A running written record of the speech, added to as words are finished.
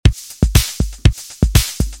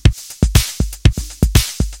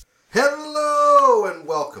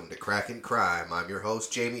welcome to Crackin' Crime. I'm your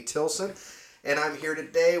host, Jamie Tilson, and I'm here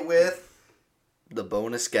today with... The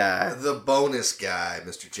bonus guy. The bonus guy,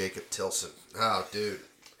 Mr. Jacob Tilson. Oh, dude.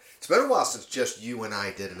 It's been a while since just you and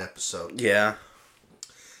I did an episode. Yeah.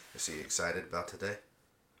 Is he excited about today?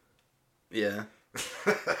 Yeah.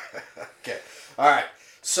 Okay. All right.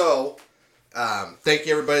 So, thank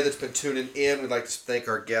you everybody that's been tuning in. We'd like to thank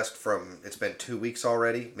our guest from, it's been 2 weeks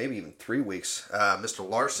already, maybe even 3 weeks, Mr.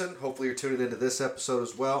 Larson. Hopefully you're tuning into this episode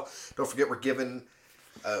as well. Don't forget we're giving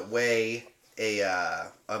away a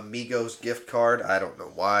Amigos gift card. I don't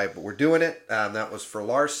know why, but we're doing it. That was for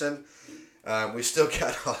Larson. We still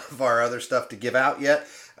got all of our other stuff to give out yet,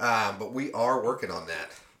 but we are working on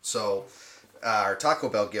that. So, our Taco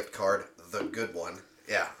Bell gift card, the good one,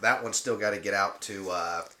 yeah, that one's still got to get out to...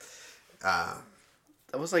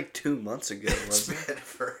 that was like 2 months ago, wasn't it? It's been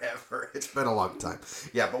forever. It's been a long time.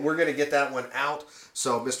 Yeah, but we're going to get that one out.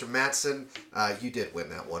 So, Mr. Matson, you did win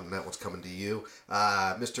that one. That one's coming to you.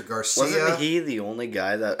 Mr. Garcia... Wasn't he the only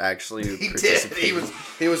guy that actually participated? Did.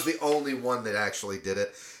 He was the only one that actually did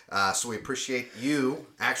it. So we appreciate you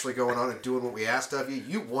actually going on and doing what we asked of you.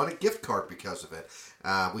 You won a gift card because of it.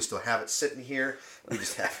 We still have it sitting here. We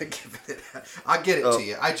just haven't given it out. I'll get it to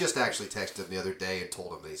you. I just actually texted him the other day and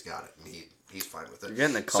told him that he's got it. And he's fine with it. You're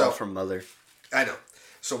getting a call from Mother. I know.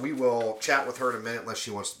 So we will chat with her in a minute unless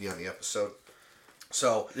she wants to be on the episode.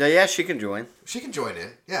 So yeah, she can join. She can join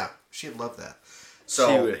in. Yeah, she'd love that. So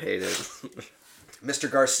she would hate it. Mr.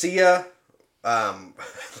 Garcia, like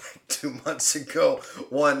 2 months ago,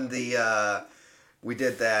 won the... we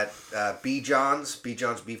did that B. John's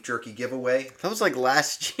beef jerky giveaway. That was like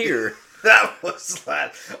last year. That was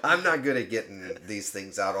last. I'm not good at getting these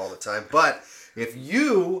things out all the time, but if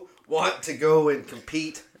you want to go and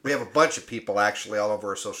compete, we have a bunch of people actually all over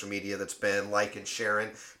our social media that's been liking,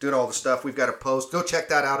 sharing, doing all the stuff. We've got a post. Go check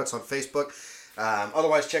that out. It's on Facebook.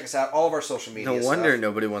 Otherwise, check us out all of our social media. No wonder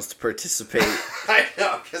nobody wants to participate. I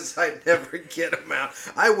know, because I never get them out.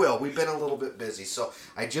 I will. We've been a little bit busy. So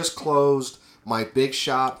I just closed my big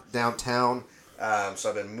shop downtown. So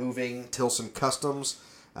I've been moving Tilson Customs.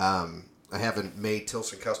 I haven't made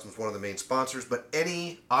Tilson Customs one of the main sponsors, but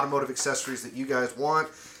any automotive accessories that you guys want,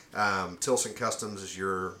 Tilson Customs is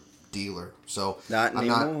your dealer. So not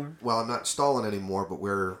anymore. I'm not installing anymore, but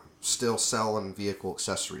we're still selling vehicle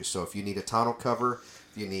accessories. So if you need a tonneau cover,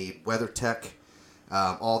 if you need WeatherTech,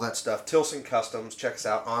 all that stuff, Tilson Customs, check us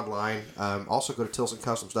out online. Also go to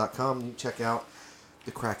tilsoncustoms.com and you can check out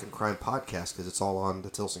the Crackin' Crime podcast because it's all on the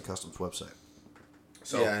Tilson Customs website.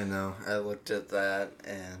 So, yeah, I know. I looked at that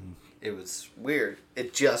and it was weird.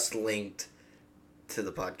 It just linked to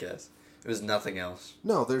the podcast. It was nothing else.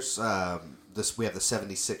 No, there's we have the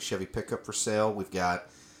 76 Chevy pickup for sale. We've got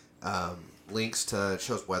links to, it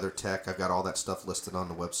shows WeatherTech. I've got all that stuff listed on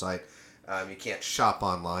the website. You can't shop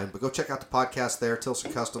online, but go check out the podcast there,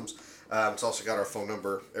 Tilson Customs. It's also got our phone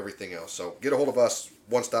number, everything else. So get a hold of us,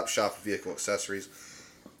 one-stop shop for vehicle accessories.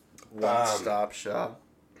 One-stop shop.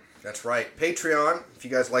 That's right. Patreon. If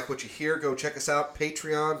you guys like what you hear, go check us out.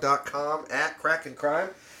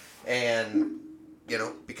 Patreon.com/crackincrime. And,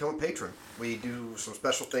 become a patron. We do some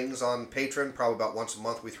special things on Patreon. Probably about once a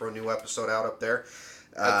month we throw a new episode out up there.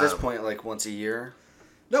 At this point, like once a year?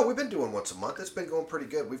 No, we've been doing once a month. It's been going pretty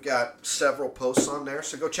good. We've got several posts on there,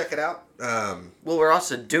 so go check it out. Well, we're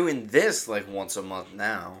also doing this like once a month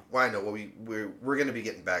now. Well, I know. Well, we're going to be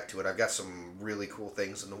getting back to it. I've got some really cool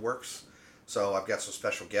things in the works. So I've got some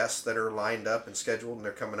special guests that are lined up and scheduled, and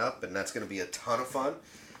they're coming up, and that's going to be a ton of fun.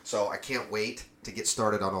 So I can't wait to get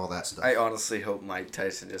started on all that stuff. I honestly hope Mike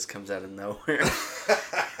Tyson just comes out of nowhere.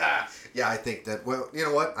 Yeah, I think that, well, you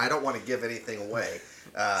know what? I don't want to give anything away,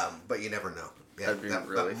 but you never know. Yeah, That'd be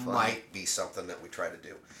really that fun. Might be something that we try to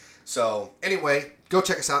do. So anyway, go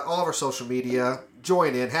check us out, all of our social media.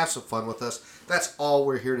 Join in, have some fun with us. That's all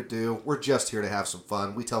we're here to do. We're just here to have some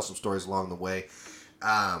fun. We tell some stories along the way.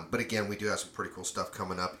 But again, we do have some pretty cool stuff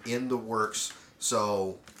coming up in the works.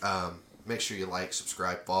 So make sure you like,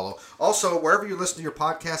 subscribe, follow. Also, wherever you listen to your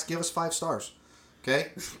podcast, give us 5 stars.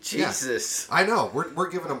 Okay? Jesus. Yeah. I know. We're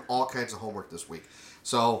giving them all kinds of homework this week.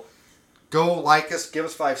 So go like us, give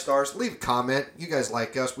us 5 stars, leave a comment. You guys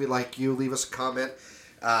like us. We like you. Leave us a comment.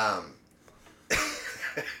 Am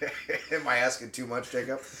I asking too much,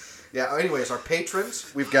 Jacob? Yeah, anyways, our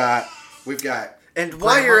patrons, we've got and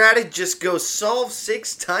while you're at it, just go solve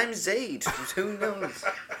 6 times 8. Who knows?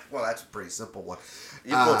 Well, that's a pretty simple one.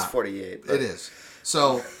 Well, it's 48. But. It is.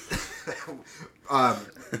 So,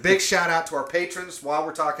 big shout out to our patrons while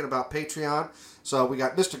we're talking about Patreon. So, we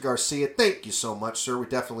got Mr. Garcia. Thank you so much, sir. We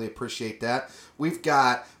definitely appreciate that. We've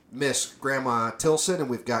got Miss Grandma Tilson and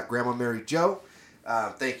we've got Grandma Mary Jo.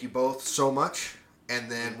 Thank you both so much. And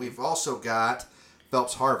then we've also got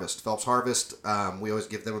Phelps Harvest. Phelps Harvest, we always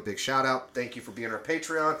give them a big shout out. Thank you for being our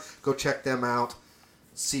Patreon. Go check them out.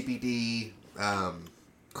 CBD,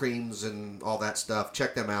 creams and all that stuff.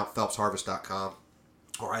 Check them out, phelpsharvest.com.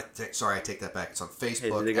 Or I take that back. It's on Facebook. Hey,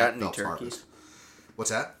 do they got any Phelps turkeys? Harvest.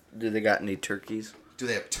 What's that? Do they got any turkeys? Do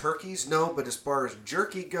they have turkeys? No, but as far as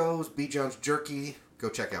jerky goes, B. John's Jerky, go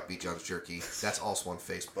check out B. John's Jerky. That's also on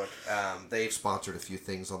Facebook. They've sponsored a few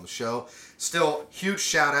things on the show. Still, huge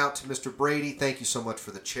shout out to Mr. Brady. Thank you so much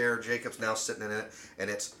for the chair. Jacob's now sitting in it, and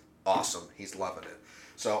it's awesome. He's loving it.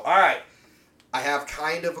 So, all right. I have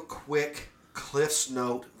kind of a quick Cliff's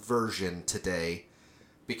Note version today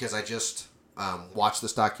because I just watched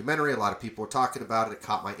this documentary. A lot of people were talking about it. It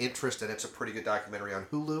caught my interest, and it's a pretty good documentary on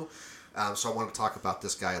HULU. So I want to talk about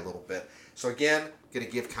this guy a little bit. So again, going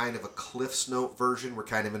to give kind of a Cliff's Note version. We're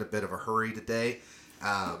kind of in a bit of a hurry today.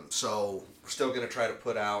 So we're still going to try to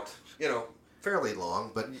put out, fairly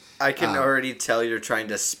long. But I can already tell you're trying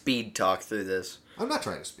to speed talk through this. I'm not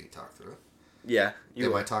trying to speed talk through it. Yeah.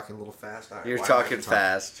 Am I talking a little fast? Right, you're talking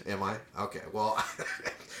fast. Am I? Okay. Well,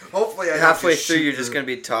 hopefully I halfway through you're just going to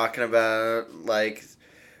be talking about, like,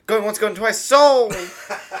 going once, going twice, so...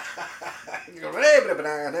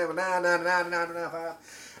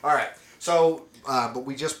 All right. So, but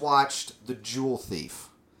we just watched The Jewel Thief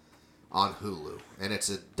on HULU, and it's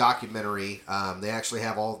a documentary. They actually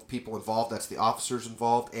have all the people involved. That's the officers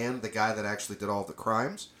involved and the guy that actually did all the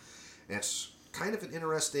crimes. And it's kind of an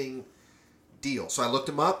interesting deal. So I looked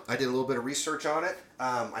him up. I did a little bit of research on it.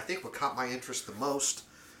 I think what caught my interest the most.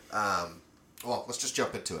 Well, let's just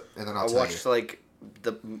jump into it, and then I'll tell you. I watched like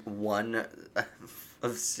the one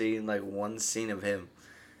scene of him,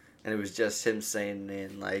 and it was just him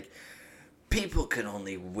saying like, people can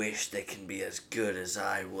only wish they can be as good as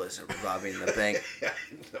I was at robbing the bank.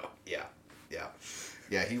 Yeah.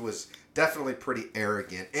 He was definitely pretty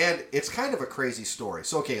arrogant, and it's kind of a crazy story.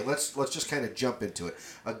 So okay, let's just kind of jump into it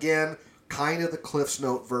again. Kind of the Cliff's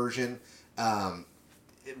Note version,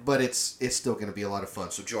 but it's still going to be a lot of fun.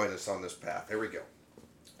 So join us on this path. Here we go.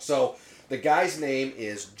 So the guy's name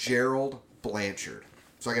is Gerald Blanchard.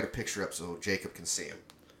 So I got a picture up so Jacob can see him.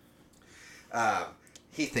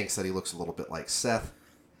 He thinks that he looks a little bit like Seth.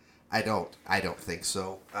 I don't think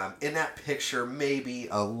so. In that picture, maybe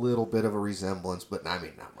a little bit of a resemblance, but I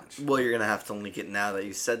mean not much. Well, you're gonna have to link it now that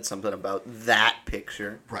you said something about that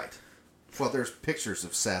picture. Right. Well, there's pictures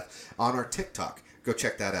of Seth on our TikTok. Go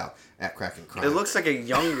check that out at Kraken Crime. It looks like a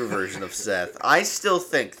younger version of Seth. I still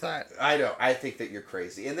think that. I know. I think that you're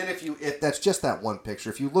crazy. And then if that's just that one picture,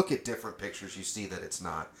 if you look at different pictures, you see that it's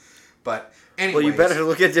not. But anyway, well, you better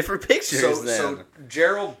look at different pictures then. So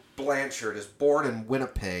Gerald Blanchard is born in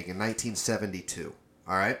Winnipeg in 1972.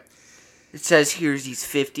 All right. It says here he's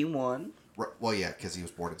 51. Well, yeah, because he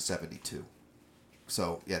was born in 72.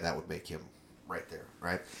 So yeah, that would make him right there,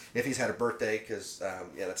 right? If he's had a birthday, because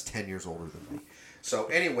that's 10 years older than me. So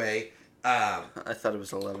anyway, I thought it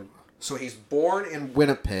was 11. So he's born in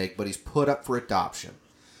Winnipeg, but he's put up for adoption.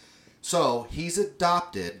 So he's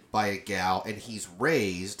adopted by a gal, and he's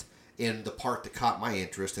raised in the part that caught my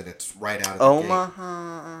interest, and it's right out of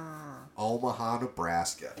the Omaha,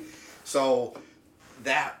 Nebraska. So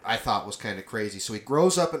that I thought was kind of crazy. So he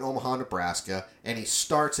grows up in Omaha, Nebraska, and he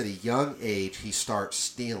starts at a young age. He starts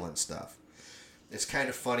stealing stuff. It's kind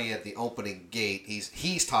of funny at the opening gate.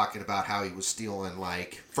 He's talking about how he was stealing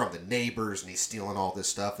like from the neighbors, and he's stealing all this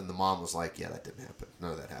stuff. And the mom was like, "Yeah, that didn't happen.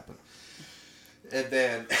 None of that happened." And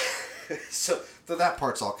then, so that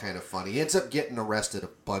part's all kind of funny. He ends up getting arrested a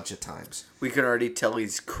bunch of times. We can already tell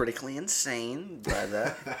he's critically insane by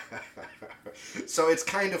that. So it's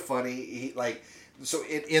kind of funny. So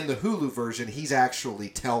in the HULU version, he's actually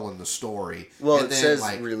telling the story. Well, and it says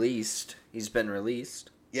released. He's been released.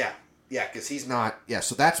 Yeah. Yeah, because he's not... Yeah,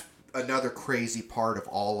 so that's another crazy part of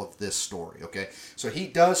all of this story, okay? So he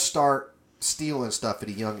does start stealing stuff at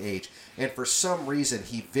a young age, and for some reason,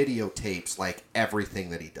 he videotapes, like, everything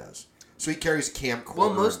that he does. So he carries a camcorder.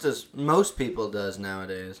 Well, most people does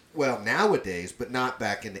nowadays. Well, nowadays, but not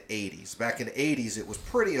back in the 80s. Back in the 80s, it was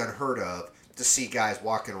pretty unheard of to see guys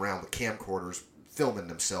walking around with camcorders filming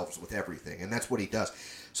themselves with everything, and that's what he does.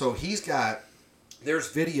 So he's got...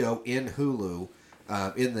 There's video in HULU...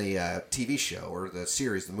 in the TV show or the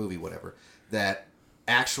series, the movie, whatever, that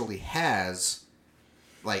actually has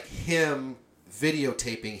like him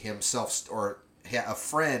videotaping himself or a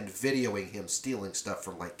friend videoing him stealing stuff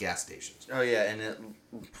from like gas stations. Oh yeah, and it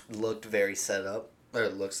looked very set up. Or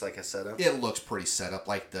it looks like a setup. It looks pretty set up,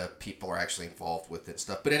 like the people are actually involved with it and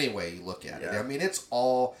stuff. But anyway, you look at it. I mean,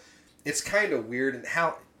 it's kind of weird, and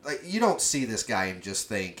how you don't see this guy and just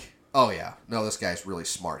think, oh yeah, no, this guy's really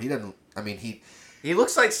smart. He doesn't. I mean, He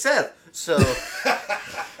looks like Seth, so...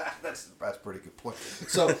 that's a pretty good point.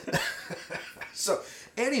 So,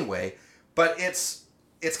 anyway, but it's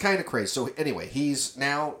kind of crazy. So anyway, he's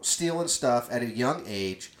now stealing stuff at a young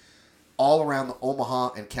age all around the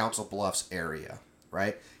Omaha and Council Bluffs area,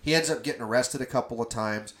 right? He ends up getting arrested a couple of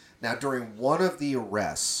times. Now, during one of the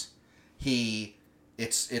arrests,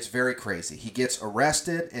 it's very crazy. He gets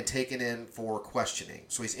arrested and taken in for questioning.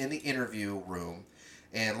 So he's in the interview room,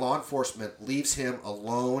 and law enforcement leaves him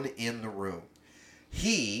alone in the room.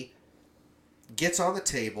 He gets on the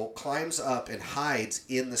table, climbs up, and hides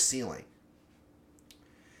in the ceiling.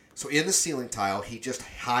 So in the ceiling tile, he just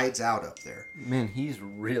hides out up there. Man, he's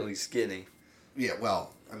really skinny. Yeah,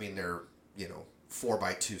 well, I mean, they're,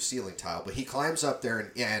 4x2 ceiling tile, but he climbs up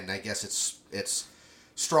there, and I guess it's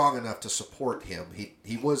strong enough to support him.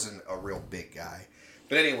 He wasn't a real big guy.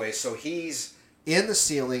 But anyway, so he's in the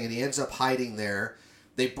ceiling, and he ends up hiding there.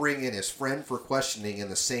 They bring in his friend for questioning in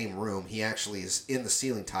the same room. He actually is in the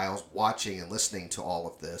ceiling tiles watching and listening to all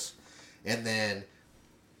of this. And then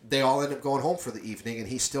they all end up going home for the evening, and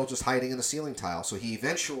he's still just hiding in the ceiling tile. So he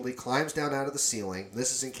eventually climbs down out of the ceiling.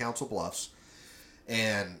 This is in Council Bluffs.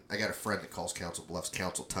 And I got a friend that calls Council Bluffs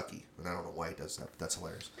Council Tucky. And I don't know why he does that, but that's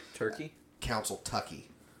hilarious. Turkey? Council Tucky.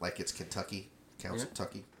 Like it's Kentucky. Council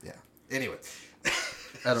Tucky. Yeah. Anyway.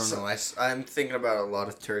 I don't know. I'm thinking about a lot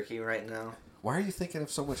of turkey right now. Why are you thinking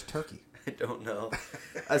of so much turkey? I don't know.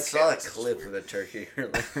 I saw a clip of the turkey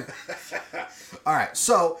earlier. All right,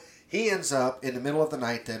 so he ends up in the middle of the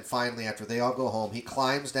night then, finally, after they all go home, he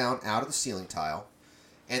climbs down out of the ceiling tile,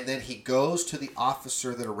 and then he goes to the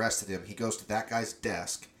officer that arrested him. He goes to that guy's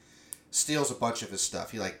desk, steals a bunch of his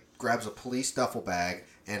stuff. He, grabs a police duffel bag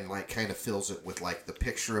and, kind of fills it with, the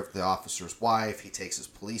picture of the officer's wife. He takes his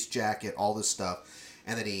police jacket, all this stuff,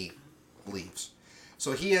 and then he leaves.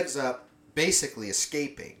 So he ends up basically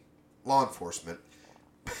escaping law enforcement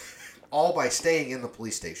all by staying in the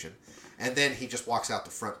police station, and then he just walks out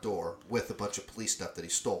the front door with a bunch of police stuff that he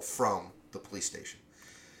stole from the police station.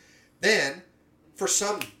 Then, for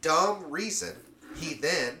some dumb reason, he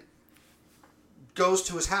then goes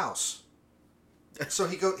to his house. So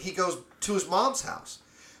he goes to his mom's house.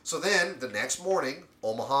 So then the next morning,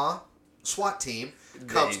 Omaha SWAT team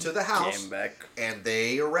comes to the house, and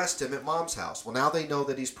they arrest him at mom's house. Well, now they know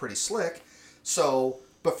that he's pretty slick. So,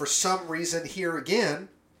 but for some reason here again,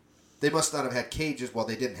 they must not have had cages. Well,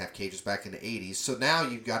 they didn't have cages back in the 80s. So now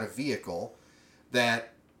you've got a vehicle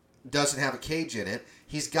that doesn't have a cage in it.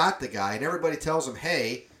 He's got the guy, and everybody tells him,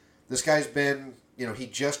 hey, this guy's been, he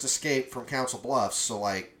just escaped from Council Bluffs, so,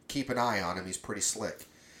 keep an eye on him. He's pretty slick.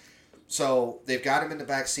 So they've got him in the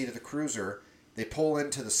back seat of the cruiser. They pull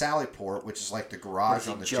into the Sallyport, which is the garage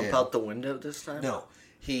on the jail. Does he jump out the window this time? No.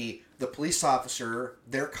 The police officer,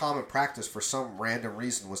 their common practice for some random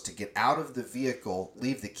reason was to get out of the vehicle,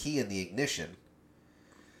 leave the key in the ignition,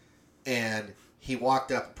 and he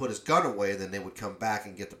walked up and put his gun away, then they would come back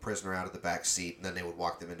and get the prisoner out of the back seat, and then they would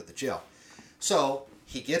walk them into the jail. So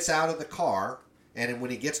he gets out of the car, and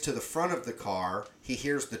when he gets to the front of the car, he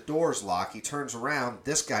hears the doors lock. He turns around.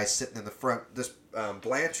 This guy's sitting in the front. This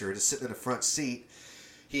Blanchard is sitting in the front seat.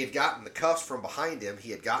 He had gotten the cuffs from behind him.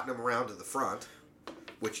 He had gotten them around to the front,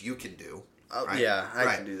 which you can do. Oh, right? Yeah,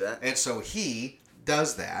 I can do that. And so he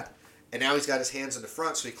does that, and now he's got his hands in the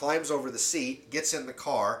front, so he climbs over the seat, gets in the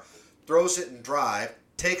car, throws it in drive,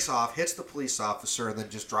 takes off, hits the police officer, and then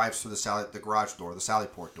just drives through the garage door, the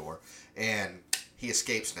Sallyport door, and he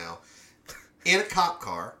escapes now in a cop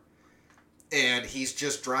car, and he's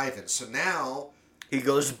just driving. So now he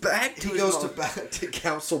goes back to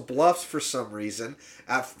Council Bluffs for some reason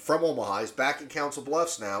from Omaha. He's back in Council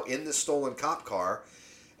Bluffs now in this stolen cop car,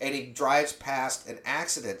 and he drives past an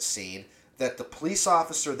accident scene that the police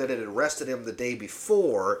officer that had arrested him the day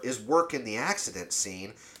before is working the accident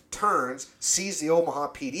scene, turns, sees the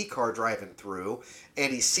Omaha PD car driving through,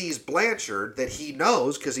 and he sees Blanchard that he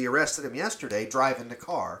knows because he arrested him yesterday driving the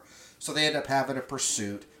car. So they end up having a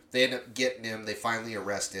pursuit. They end up getting him. They finally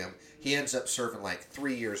arrest him. He ends up serving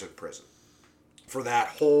 3 years in prison for that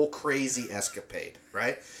whole crazy escapade,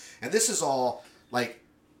 right? And this is all,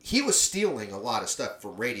 he was stealing a lot of stuff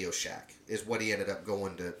from Radio Shack is what he ended up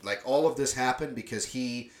going to. All of this happened because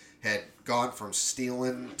he had gone from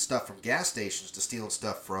stealing stuff from gas stations to stealing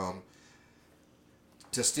stuff from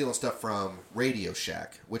Radio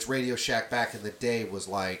Shack, which Radio Shack back in the day was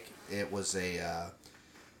it was a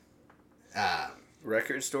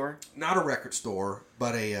record store? Not a record store,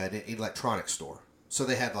 but an electronics store. So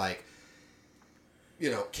they had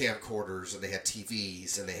camcorders, and they had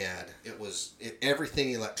TVs, and they had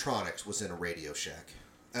everything electronics was in a Radio Shack.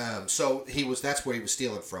 So that's where he was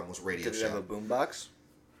stealing from, was Radio Shack. Did it have a boombox?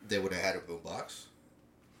 They would have had a boombox.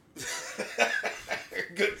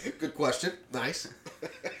 Good question. Nice.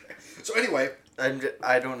 So anyway,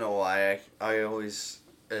 I don't know why I always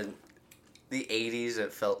the 80s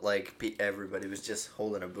it felt like everybody was just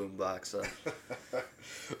holding a boombox up.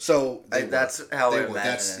 So that's how I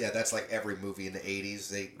imagine it. Yeah, that's like every movie in the 80s.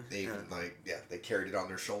 They they carried it on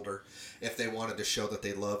their shoulder. If they wanted to show that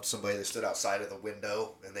they loved somebody, they stood outside of the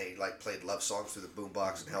window and they like played love songs through the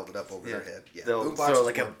boombox and held it up over their head. Yeah, they'll boomboxes throw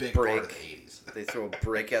like were a big brick. part of the 80s. They throw a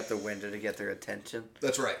brick out the window to get their attention.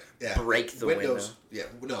 That's right. Yeah, Break the windows. Yeah,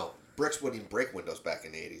 no, bricks wouldn't even break windows back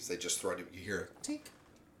in the 80s. They just throw it. You hear a tink.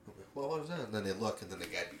 Well, what was that? And then they look, and then the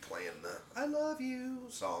guy'd be playing the "I Love You"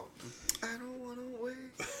 song. I don't want to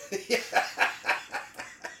wait. Yeah.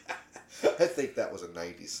 I think that was a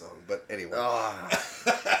 90s song, but anyway.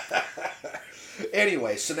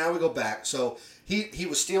 Anyway, so now we go back. So he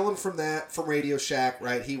was stealing from Radio Shack,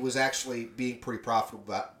 right? He was actually being pretty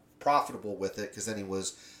profitable with it because then he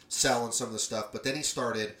was selling some of the stuff, but then he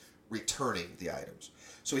started returning the items.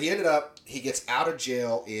 So he gets out of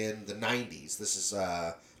jail in the 90s. This is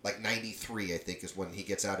like 93, I think, is when he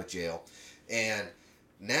gets out of jail. And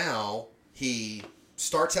now he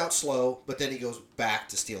starts out slow, but then he goes back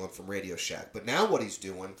to stealing from Radio Shack. But now what he's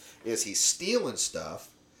doing is he's stealing stuff,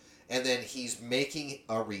 and then he's making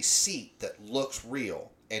a receipt that looks real,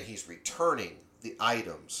 and he's returning the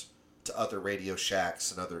items to other Radio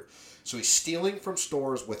Shacks and other... So he's stealing from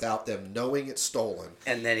stores without them knowing it's stolen.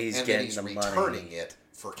 And then he's returning it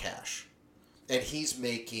for cash. And he's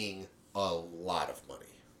making a lot of money.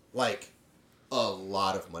 Like, a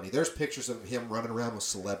lot of money. There's pictures of him running around with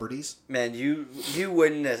celebrities. Man, you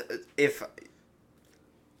wouldn't if...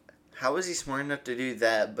 How is he smart enough to do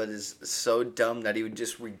that, but is so dumb that he would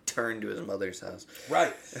just return to his mother's house?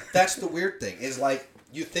 Right. That's the weird thing. Is like,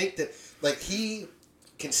 you think that, like, he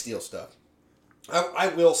can steal stuff. I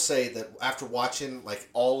will say that after watching, like,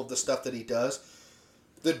 all of the stuff that he does,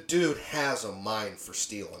 the dude has a mind for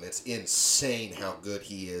stealing. It's insane how good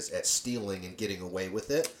he is at stealing and getting away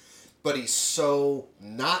with it. But he's so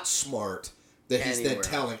not smart that he's then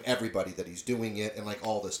telling everybody that he's doing it and, like,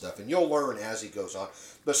 all this stuff. And you'll learn as he goes on.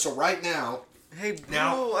 But so right now... Hey,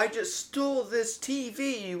 bro, I just stole this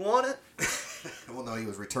TV. You want it? Well, no, he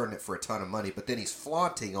was returning it for a ton of money. But then he's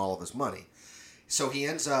flaunting all of his money. So he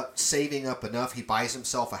ends up saving up enough. He buys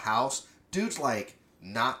himself a house. Dude's, like,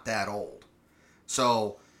 not that old.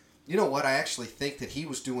 So, you know what? I actually think that he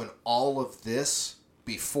was doing all of this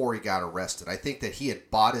before he got arrested. I think that he had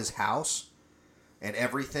bought his house and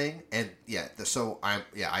everything. And,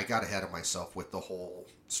 I got ahead of myself with the whole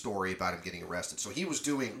story about him getting arrested. So he was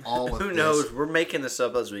doing all of this. Who knows? We're making this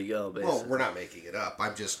up as we go, basically. Well, we're not making it up.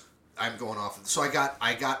 I'm going off of... So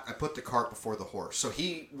I put the cart before the horse. So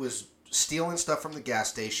he was stealing stuff from the gas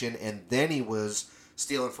station, and then he was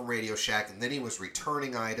stealing from Radio Shack, and then he was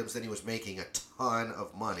returning items, then he was making a ton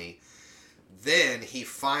of money. Then he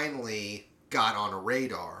finally got on a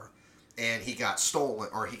radar, and he got stolen,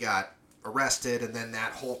 or he got arrested, and then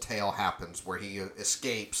that whole tale happens where he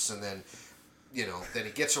escapes, and then, then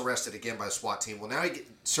he gets arrested again by the SWAT team. Well, now he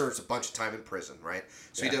serves a bunch of time in prison, right?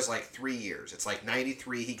 So He does like 3 years. It's like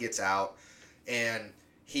 93 he gets out, and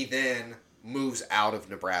he then moves out of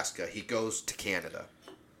Nebraska. He goes to Canada.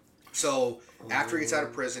 So after he gets out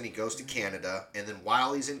of prison, he goes to Canada, and then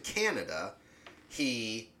while he's in Canada,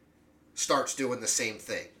 he starts doing the same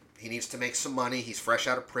thing. He needs to make some money. He's fresh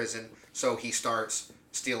out of prison, so he starts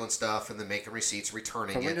stealing stuff and then making receipts,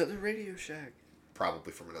 returning it. From another Radio Shack.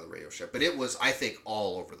 Probably from another Radio Shack. But it was, I think,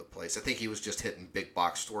 all over the place. I think he was just hitting big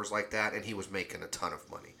box stores like that, and he was making a ton of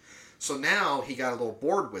money. So now he got a little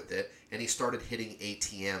bored with it, and he started hitting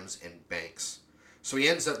ATMs and banks. So he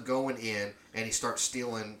ends up going in, and he starts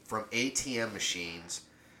stealing from ATM machines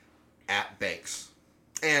at banks.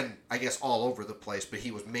 And I guess all over the place, but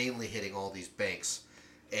he was mainly hitting all these banks.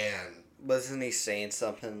 And wasn't he saying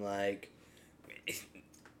something like,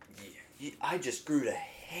 I just grew to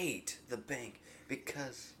hate the bank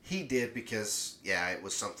because... He did because, it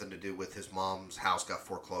was something to do with his mom's house got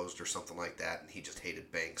foreclosed or something like that, and he just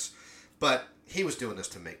hated banks. But he was doing this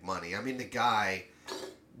to make money. I mean, the guy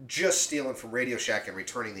just stealing from Radio Shack and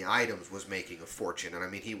returning the items was making a fortune. And I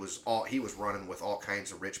mean, he was running with all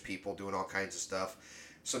kinds of rich people, doing all kinds of stuff.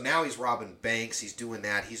 So now he's robbing banks. He's doing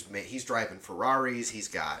that. He's driving Ferraris. He's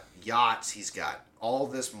got yachts. He's got all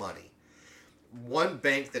this money. One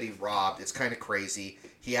bank that he robbed, it's kind of crazy.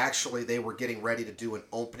 They were getting ready to do an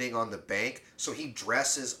opening on the bank. So he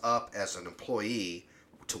dresses up as an employee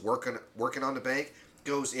to working on the bank.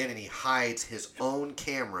 Goes in and he hides his own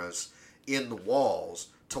cameras in the walls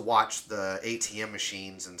to watch the ATM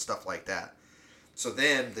machines and stuff like that. So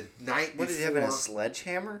then the night before... What, did he have a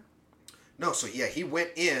sledgehammer? No, so yeah, he went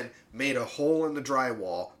in, made a hole in the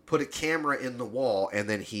drywall, put a camera in the wall, and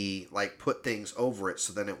then he like put things over it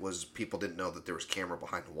so then it was people didn't know that there was camera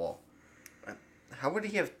behind the wall. How would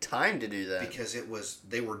he have time to do that? Because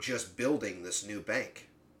they were just building this new bank.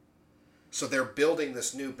 So they're building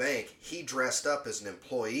this new bank. He dressed up as an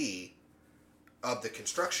employee of the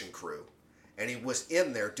construction crew, and he was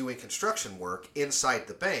in there doing construction work inside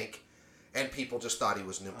the bank, and people just thought he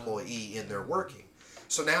was an employee in there working.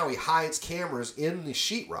 So now he hides cameras in the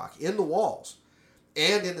sheetrock, in the walls,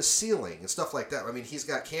 and in the ceiling and stuff like that. I mean, he's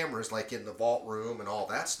got cameras like in the vault room and all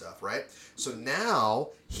that stuff, right? So now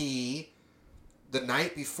the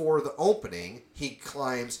night before the opening, he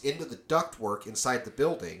climbs into the ductwork inside the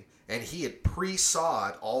building, and he had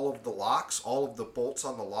pre-sawed all of the locks, all of the bolts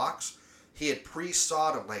on the locks. He had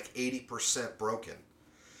pre-sawed them like 80% broken.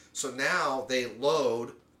 So now they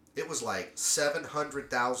load, it was like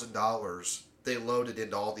 $700,000 they loaded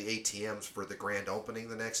into all the ATMs for the grand opening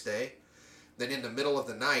the next day. Then in the middle of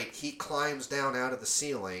the night, he climbs down out of the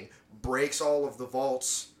ceiling, breaks all of the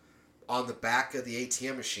vaults on the back of the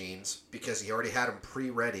ATM machines because he already had them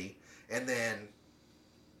pre-ready, and then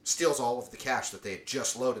steals all of the cash that they had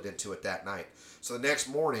just loaded into it that night. So the next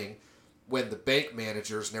morning, when the bank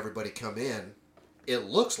managers and everybody come in, it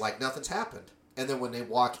looks like nothing's happened. And then when they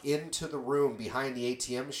walk into the room behind the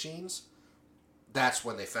ATM machines, that's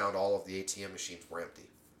when they found all of the ATM machines were empty.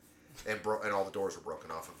 And all the doors were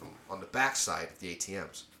broken off of them on the back side of the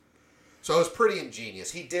ATMs. So it was pretty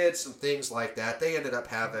ingenious. He did some things like that. They ended up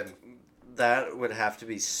having... That would have to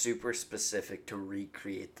be super specific to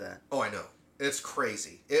recreate that. Oh, I know. It's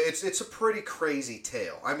crazy. It's a pretty crazy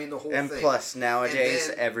tale. I mean, the whole thing. And plus,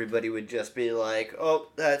 nowadays, everybody would just be like, oh,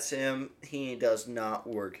 that's him. He does not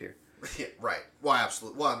work here. Yeah, right. Well,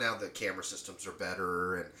 absolutely. Well, now the camera systems are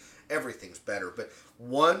better and everything's better. But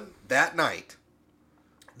that night,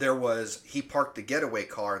 he parked the getaway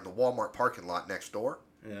car in the Walmart parking lot next door.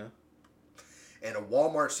 Yeah. And a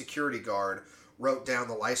Walmart security guard wrote down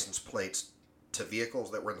the license plates to vehicles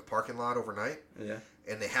that were in the parking lot overnight. Yeah.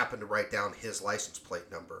 And they happened to write down his license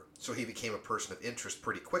plate number. So he became a person of interest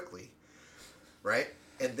pretty quickly. Right?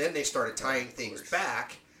 And then they started tying things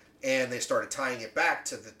back. And they started tying it back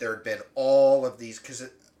to that there had been all of these... Because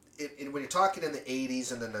when you're talking in the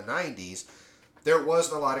 80s and then the 90s, there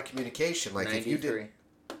wasn't a lot of communication. Like 93. If you did...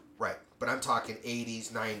 Right. But I'm talking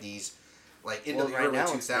 80s, 90s, like into the early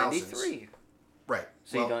 2000s. It's 93. Right.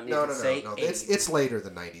 So you don't need to say 80. It's later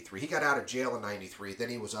than 93. He got out of jail in 93. Then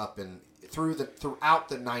he was up throughout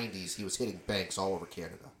the 90s, he was hitting banks all over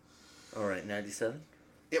Canada. All right, 97?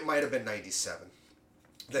 It might have been 97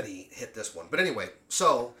 that he hit this one. But anyway,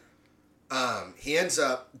 so he ends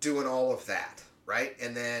up doing all of that, right?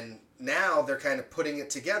 And then now they're kind of putting it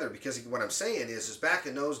together because what I'm saying is back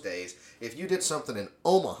in those days, if you did something in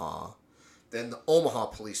Omaha, then the Omaha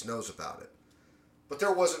police knows about it. But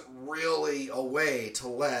there wasn't really a way to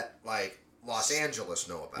let, like, Los Angeles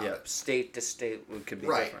know about it. State to state could be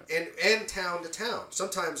different. And town to town.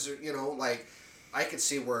 Sometimes, like, I could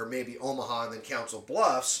see where maybe Omaha and then Council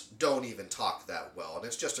Bluffs don't even talk that well, and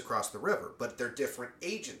it's just across the river. But they're different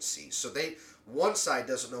agencies, so one side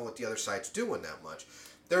doesn't know what the other side's doing that much.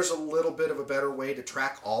 There's a little bit of a better way to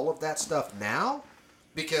track all of that stuff now,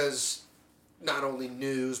 because not only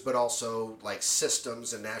news, but also like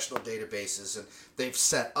systems and national databases, and they've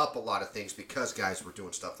set up a lot of things because guys were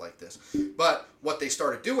doing stuff like this. But what they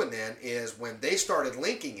started doing then is when they started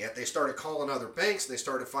linking it, they started calling other banks, they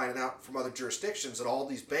started finding out from other jurisdictions that all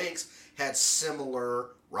these banks had similar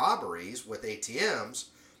robberies with ATMs.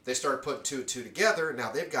 They started putting two and two together, and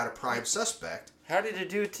now they've got a prime suspect. How did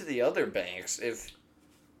it do it to the other banks?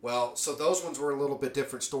 Well, so those ones were a little bit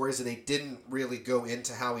different stories, and they didn't really go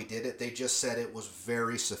into how he did it. They just said it was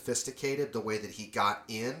very sophisticated, the way that he got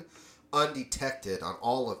in, undetected on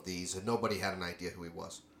all of these, and nobody had an idea who he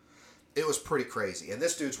was. It was pretty crazy. And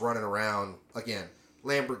this dude's running around, again,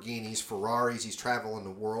 Lamborghinis, Ferraris, he's traveling the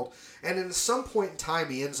world. And at some point in time,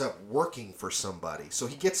 he ends up working for somebody. So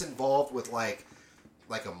he gets involved with, like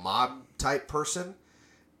a mob-type person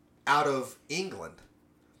out of England.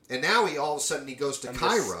 And now all of a sudden he goes to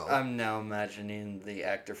Cairo. I'm now imagining the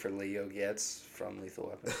actor for Leo Getz from Lethal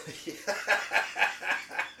Weapon.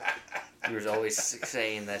 He was always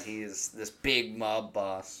saying that he's this big mob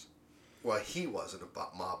boss. Well, he wasn't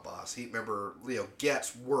a mob boss. Remember, Leo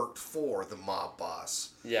Getz worked for the mob boss.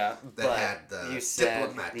 Yeah, that had the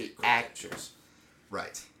diplomatic credentials.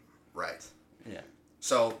 Right. Yeah.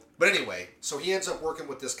 So, but anyway, so he ends up working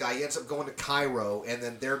with this guy. He ends up going to Cairo, and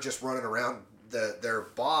then they're just running around. Their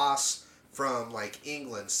boss from like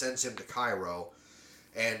England sends him to Cairo,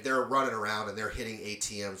 and they're running around and they're hitting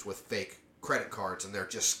ATMs with fake credit cards, and they're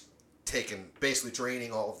just basically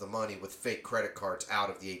draining all of the money with fake credit cards out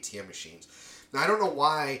of the ATM machines. Now, I don't know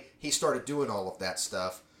why he started doing all of that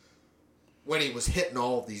stuff when he was hitting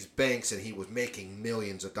all of these banks and he was making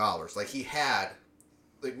millions of dollars. Like, he had,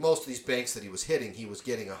 like, most of these banks that he was hitting, he was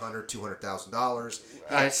getting $100,000, $200,000.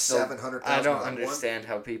 $700,000. I don't understand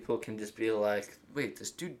how people can just be like, wait,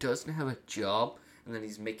 this dude doesn't have a job and then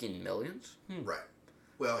he's making millions? Right.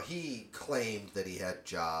 Well, he claimed that he had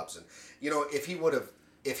jobs, and if he would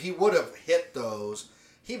have hit those,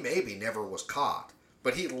 he maybe never was caught.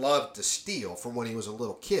 But he loved to steal from when he was a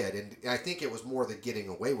little kid, and I think it was more the getting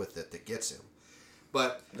away with it that gets him.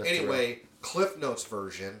 But anyway, Cliff Notes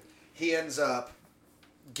version, he ends up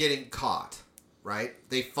getting caught. Right?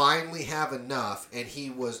 They finally have enough, and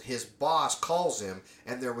his boss calls him,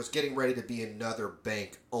 and there was getting ready to be another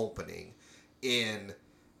bank opening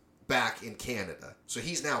back in Canada. So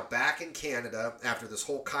he's now back in Canada after this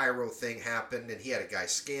whole Cairo thing happened, and he had a guy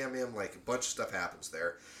scam him. Like, a bunch of stuff happens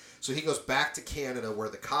there. So he goes back to Canada where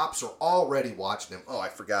the cops are already watching him. Oh, I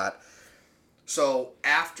forgot. So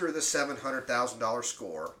after the $700,000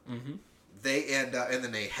 score, they end up, and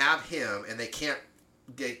then they have him, and they can't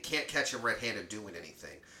catch him red-handed doing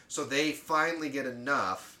anything. So they finally get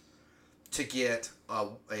enough to get a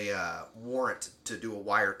warrant to do a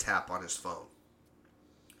wiretap on his phone.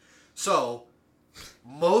 So,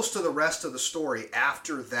 most of the rest of the story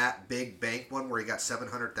after that big bank one where he got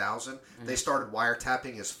 $700,000, they started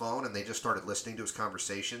wiretapping his phone and they just started listening to his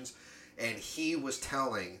conversations. And he was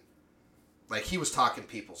telling, like, he was talking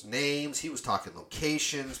people's names, he was talking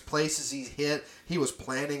locations, places he hit, he was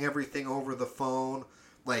planning everything over the phone.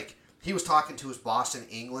 Like, he was talking to his boss in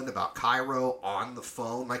England about Cairo on the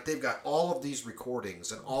phone. Like, they've got all of these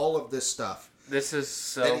recordings and all of this stuff. This is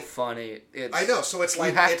so funny. I know, so it's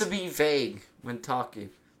like... You have to be vague when talking.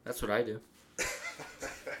 That's what I do.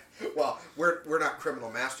 Well, we're not criminal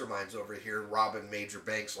masterminds over here robbing major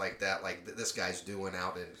banks like that, like this guy's doing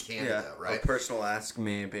out in Canada, right? A person will ask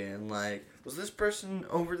me, being like, was this person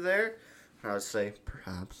over there? And I would say,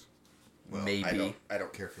 perhaps. Well, maybe. I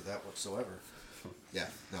don't care for that whatsoever. Yeah,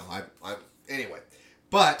 no, I'm... Anyway,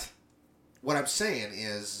 but what I'm saying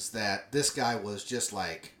is that this guy was just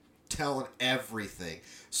like... telling everything.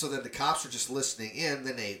 So then the cops are just listening in.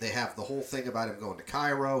 Then they have the whole thing about him going to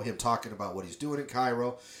Cairo, him talking about what he's doing in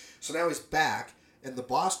Cairo. So now he's back, and the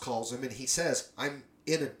boss calls him, and he says, I'm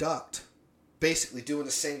in a duct. Basically doing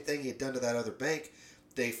the same thing he had done to that other bank.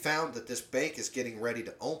 They found that this bank is getting ready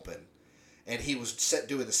to open, and he was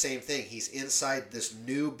doing the same thing. He's inside this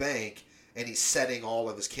new bank, and he's setting all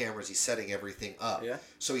of his cameras. He's setting everything up. Yeah.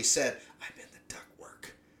 So he said, I'm in the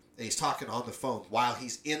ductwork. And he's talking on the phone while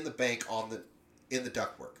he's in the bank in the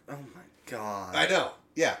ductwork. Oh my God. I know.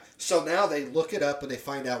 Yeah. So now they look it up and they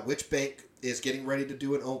find out which bank is getting ready to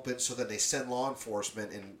do an open. So then they send law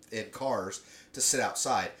enforcement in cars to sit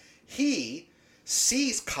outside. He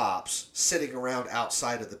sees cops sitting around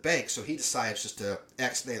outside of the bank, so he decides just to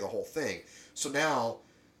X-nay the whole thing. So now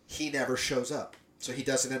he never shows up. So he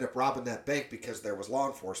doesn't end up robbing that bank because there was law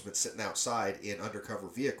enforcement sitting outside in undercover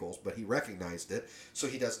vehicles, but he recognized it, so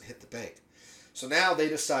he doesn't hit the bank. So now they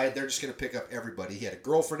decide they're just going to pick up everybody. He had a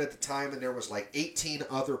girlfriend at the time, and there was like 18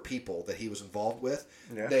 other people that he was involved with.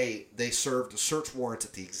 Yeah. They served search warrants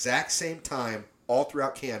at the exact same time all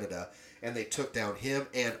throughout Canada, and they took down him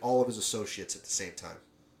and all of his associates at the same time.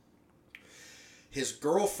 His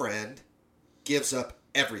girlfriend gives up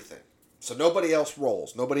everything. So nobody else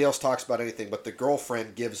rolls. Nobody else talks about anything, but the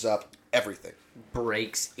girlfriend gives up everything.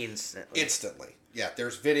 Breaks instantly. Instantly. Yeah,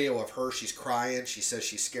 there's video of her. She's crying. She says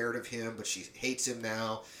she's scared of him, but she hates him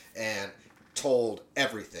now, and told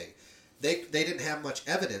everything. They didn't have much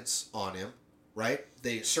evidence on him, right?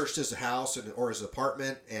 They searched his house or his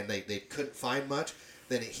apartment, and they couldn't find much.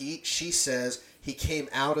 Then she says he came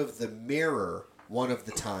out of the mirror one of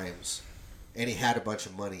the times, and he had a bunch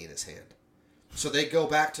of money in his hand. So they go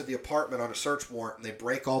back to the apartment on a search warrant, and they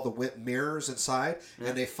break all the mirrors inside,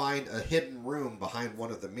 and they find a hidden room behind one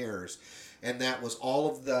of the mirrors. And that was all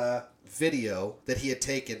of the video that he had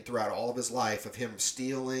taken throughout all of his life of him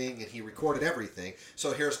stealing, and he recorded everything.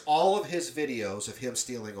 So here's all of his videos of him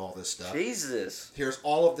stealing all this stuff. Jesus. Here's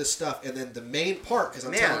all of this stuff, and then the main part, because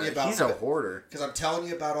I'm telling you about... he's a hoarder. Because I'm telling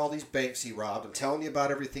you about all these banks he robbed. I'm telling you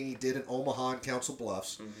about everything he did in Omaha and Council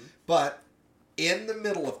Bluffs. Mm-hmm. But in the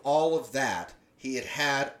middle of all of that, he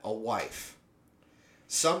had a wife.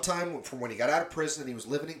 Sometime from when he got out of prison and he was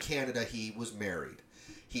living in Canada, he was married.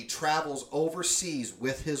 He travels overseas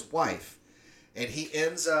with his wife, and he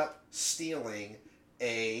ends up stealing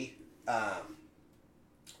a,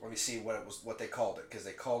 let me see what they called it, because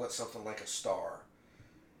they called it something like a star.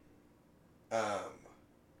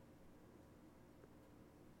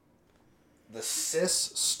 the Sis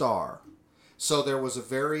Star. So there was a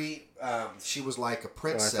very, she was like a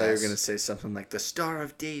princess. I thought you were going to say something like the Star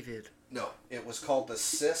of David. No, it was called the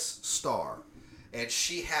Sis Star. And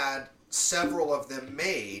she had several of them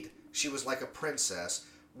made. She was like a princess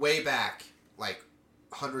way back, like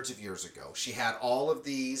hundreds of years ago. She had all of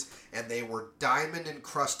these, and they were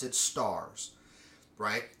diamond-encrusted stars,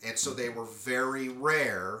 right? And so they were very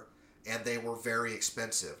rare, and they were very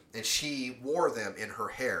expensive. And she wore them in her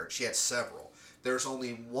hair. She had several. There's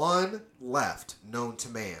only one left known to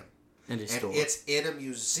man. And it's in a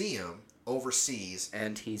museum overseas.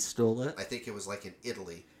 And he stole it? I think it was like in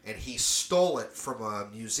Italy. And he stole it from a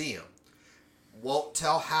museum. Won't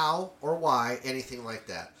tell how or why, anything like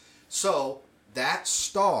that. So, that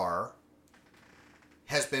star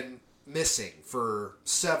has been missing for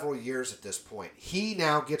several years at this point. He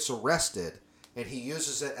now gets arrested, and he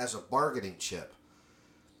uses it as a bargaining chip.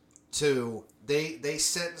 They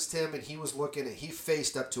sentenced him, and he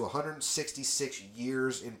faced up to 166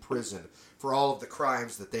 years in prison for all of the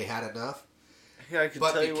crimes that they had enough. Yeah, I can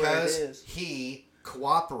tell you where it is. But because he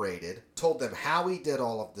cooperated, told them how he did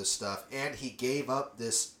all of this stuff, and he gave up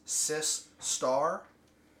this Sis Star,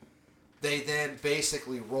 they then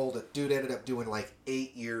basically rolled it. Dude ended up doing like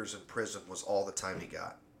 8 years in prison was all the time he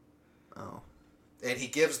got. Oh. And he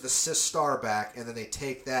gives the Sis Star back, and then they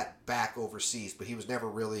take that back overseas. But he was never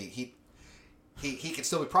really... He can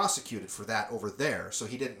still be prosecuted for that over there, so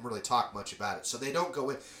he didn't really talk much about it. So they don't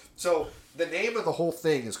go in... So the name of the whole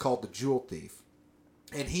thing is called the Jewel Thief.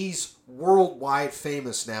 And he's worldwide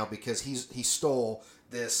famous now because he stole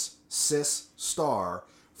this Sis Star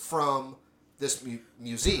from this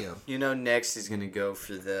museum. You know, next he's going to go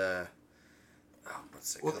for the...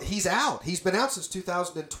 what's it called? Well, he's out. He's been out since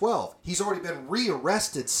 2012. He's already been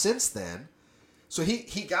rearrested since then. So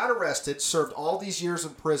he got arrested, served all these years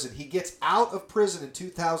in prison. He gets out of prison in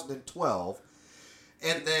 2012.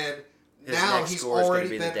 And then now he's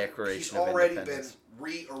already been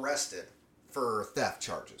rearrested for theft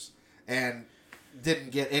charges. And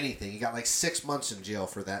didn't get anything. He got like 6 months in jail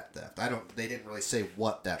for that theft. They didn't really say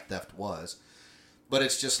what that theft was. But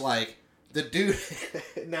it's just like the dude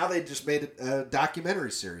now they just made a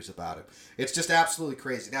documentary series about him. It's just absolutely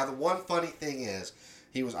crazy. Now the one funny thing is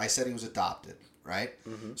I said he was adopted, right?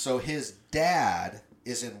 Mm-hmm. So his dad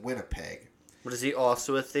is in Winnipeg. But is he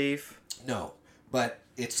also a thief? No. But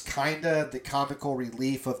it's kind of the comical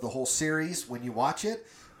relief of the whole series when you watch it.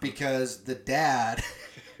 Because the dad,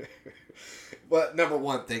 well, number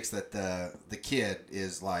one, thinks that the kid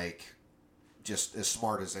is like just as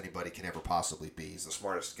smart as anybody can ever possibly be. He's the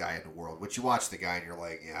smartest guy in the world. Which you watch the guy and you're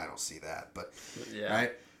like, yeah, I don't see that. But yeah,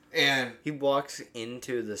 right. And he walks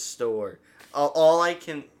into the store.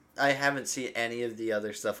 I haven't seen any of the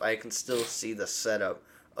other stuff. I can still see the setup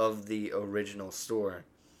of the original store,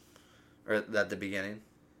 or at the beginning.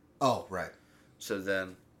 Oh, right. So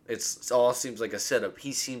then. It all seems like a setup.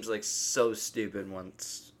 He seems like so stupid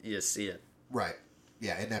once you see it. Right.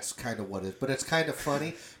 Yeah, and that's kind of what it is. But it's kind of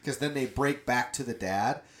funny because then they break back to the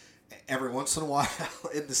dad every once in a while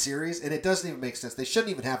in the series, and it doesn't even make sense. They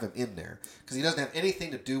shouldn't even have him in there because he doesn't have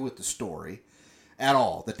anything to do with the story at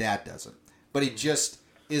all. The dad doesn't. But he just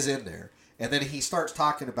is in there. And then he starts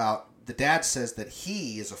talking about, the dad says that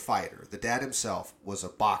he is a fighter. The dad himself was a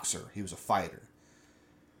boxer. He was a fighter.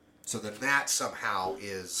 So then that somehow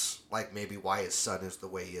is like maybe why his son is the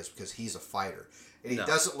way he is, because he's a fighter. And he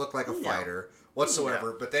doesn't look like a fighter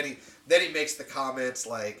whatsoever. No. But then he makes the comments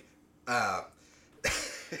like,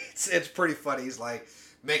 it's pretty funny. He's like,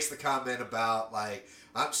 makes the comment about like,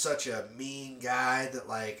 I'm such a mean guy that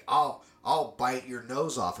like, I'll bite your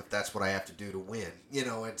nose off if that's what I have to do to win. You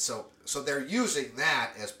know, and so they're using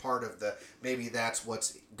that as part of maybe that's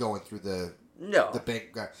what's going through the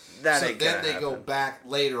big guy. So then they go back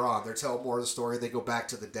later on. They're telling more of the story. They go back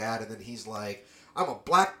to the dad, and then he's like, "I'm a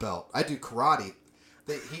black belt. I do karate."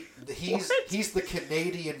 He's the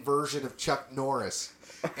Canadian version of Chuck Norris.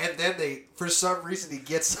 And then for some reason, he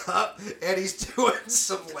gets up and he's doing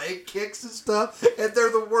some leg kicks and stuff, and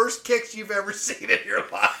they're the worst kicks you've ever seen in your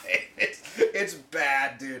life. It's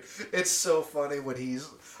bad, dude. It's so funny when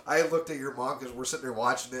I looked at your mom because we're sitting there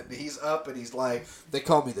watching it, and he's up and he's like, they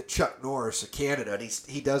call me the Chuck Norris of Canada, and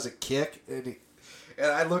he does a kick, and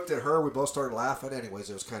I looked at her, we both started laughing. Anyways,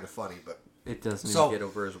 it was kind of funny, but it doesn't even get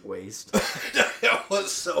over his waist. It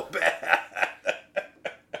was so bad.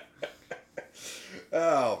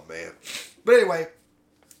 Oh, man. But anyway,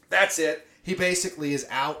 that's it. He basically is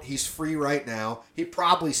out. He's free right now. He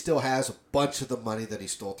probably still has a bunch of the money that he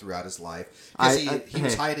stole throughout his life. He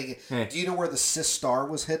was hiding it. Hey. Do you know where the Sis Star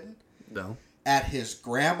was hidden? No. At his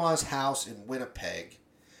grandma's house in Winnipeg.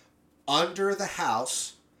 Under the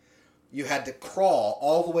house, you had to crawl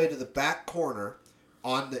all the way to the back corner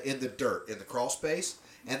in the dirt, in the crawl space,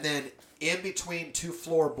 and then in between two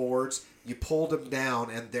floorboards, you pulled them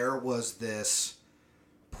down, and there was this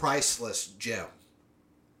priceless gem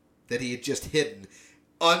that he had just hidden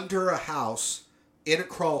under a house in a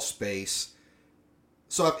crawl space.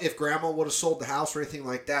 So if Grandma would have sold the house or anything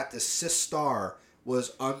like that, this Sis Star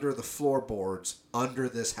was under the floorboards under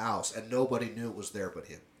this house, and nobody knew it was there but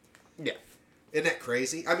him. Yeah. Isn't that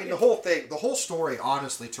crazy? I mean, the whole story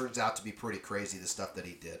honestly turns out to be pretty crazy, the stuff that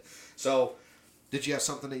he did. So, did you have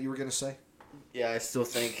something that you were going to say? Yeah, I still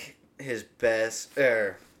think his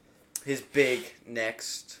big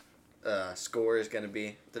next score is going to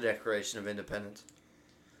be the Declaration of Independence.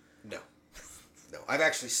 No. I've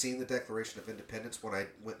actually seen the Declaration of Independence when I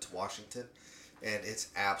went to Washington, and it's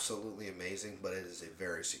absolutely amazing, but it is a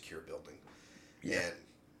very secure building. Yeah. And,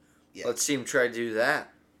 yeah. Let's see him try to do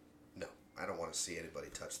that. No, I don't want to see anybody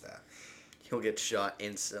touch that. He'll get shot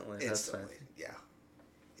instantly. Instantly, yeah.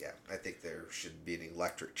 Yeah, I think there should be an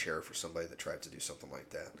electric chair for somebody that tried to do something like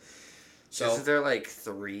that. So, isn't there like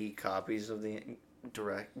 3 copies of the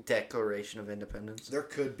Declaration of Independence? There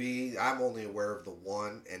could be. I'm only aware of the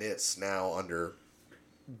one, and it's now under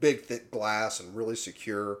big, thick glass and really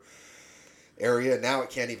secure area. Now it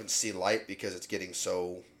can't even see light because it's getting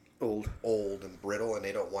so old and brittle, and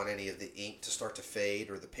they don't want any of the ink to start to fade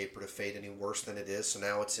or the paper to fade any worse than it is. So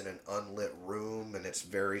now it's in an unlit room, and it's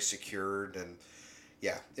very secured, and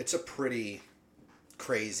yeah, it's a pretty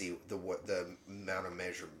crazy the amount of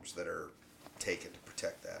measures that are taken to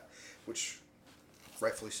protect that, which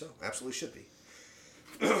rightfully so, absolutely should be.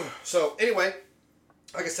 So anyway,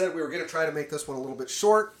 like I said, we were going to try to make this one a little bit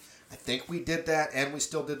short. I think we did that, and we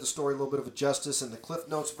still did the story a little bit of a justice in the Cliff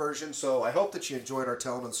Notes version. So I hope that you enjoyed our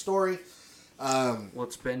telling of the story. Well,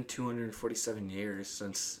 it's been 247 years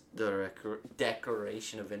since the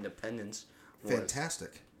Declaration of Independence was.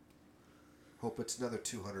 Fantastic. Hope it's another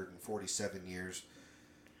 247 years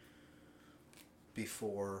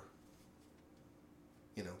before,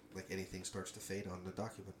 like anything starts to fade on the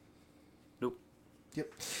document. Nope.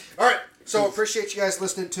 Yep. All right. So appreciate you guys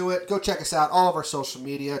listening to it. Go check us out, all of our social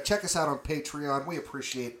media. Check us out on Patreon. We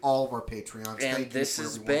appreciate all of our Patreons. And this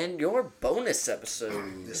has been your bonus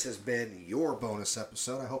episode. This has been your bonus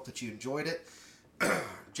episode. I hope that you enjoyed it.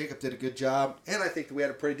 Jacob did a good job, and I think that we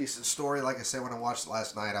had a pretty decent story. Like I said, when I watched it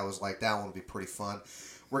last night, I was like, that one will be pretty fun.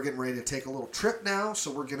 We're getting ready to take a little trip now,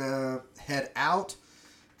 so we're going to head out.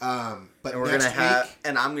 But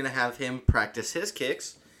and I'm gonna have him practice his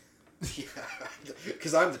kicks. Yeah,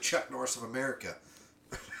 because I'm the Chuck Norris of America.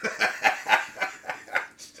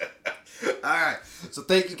 All right, so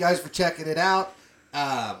thank you guys for checking it out.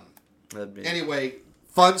 Anyway,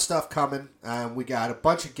 fun stuff coming. We got a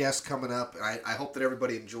bunch of guests coming up, and I hope that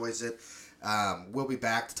everybody enjoys it. We'll be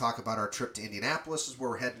back to talk about our trip to Indianapolis, is where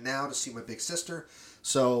we're heading now to see my big sister.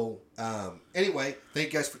 So, anyway,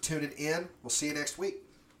 thank you guys for tuning in. We'll see you next week.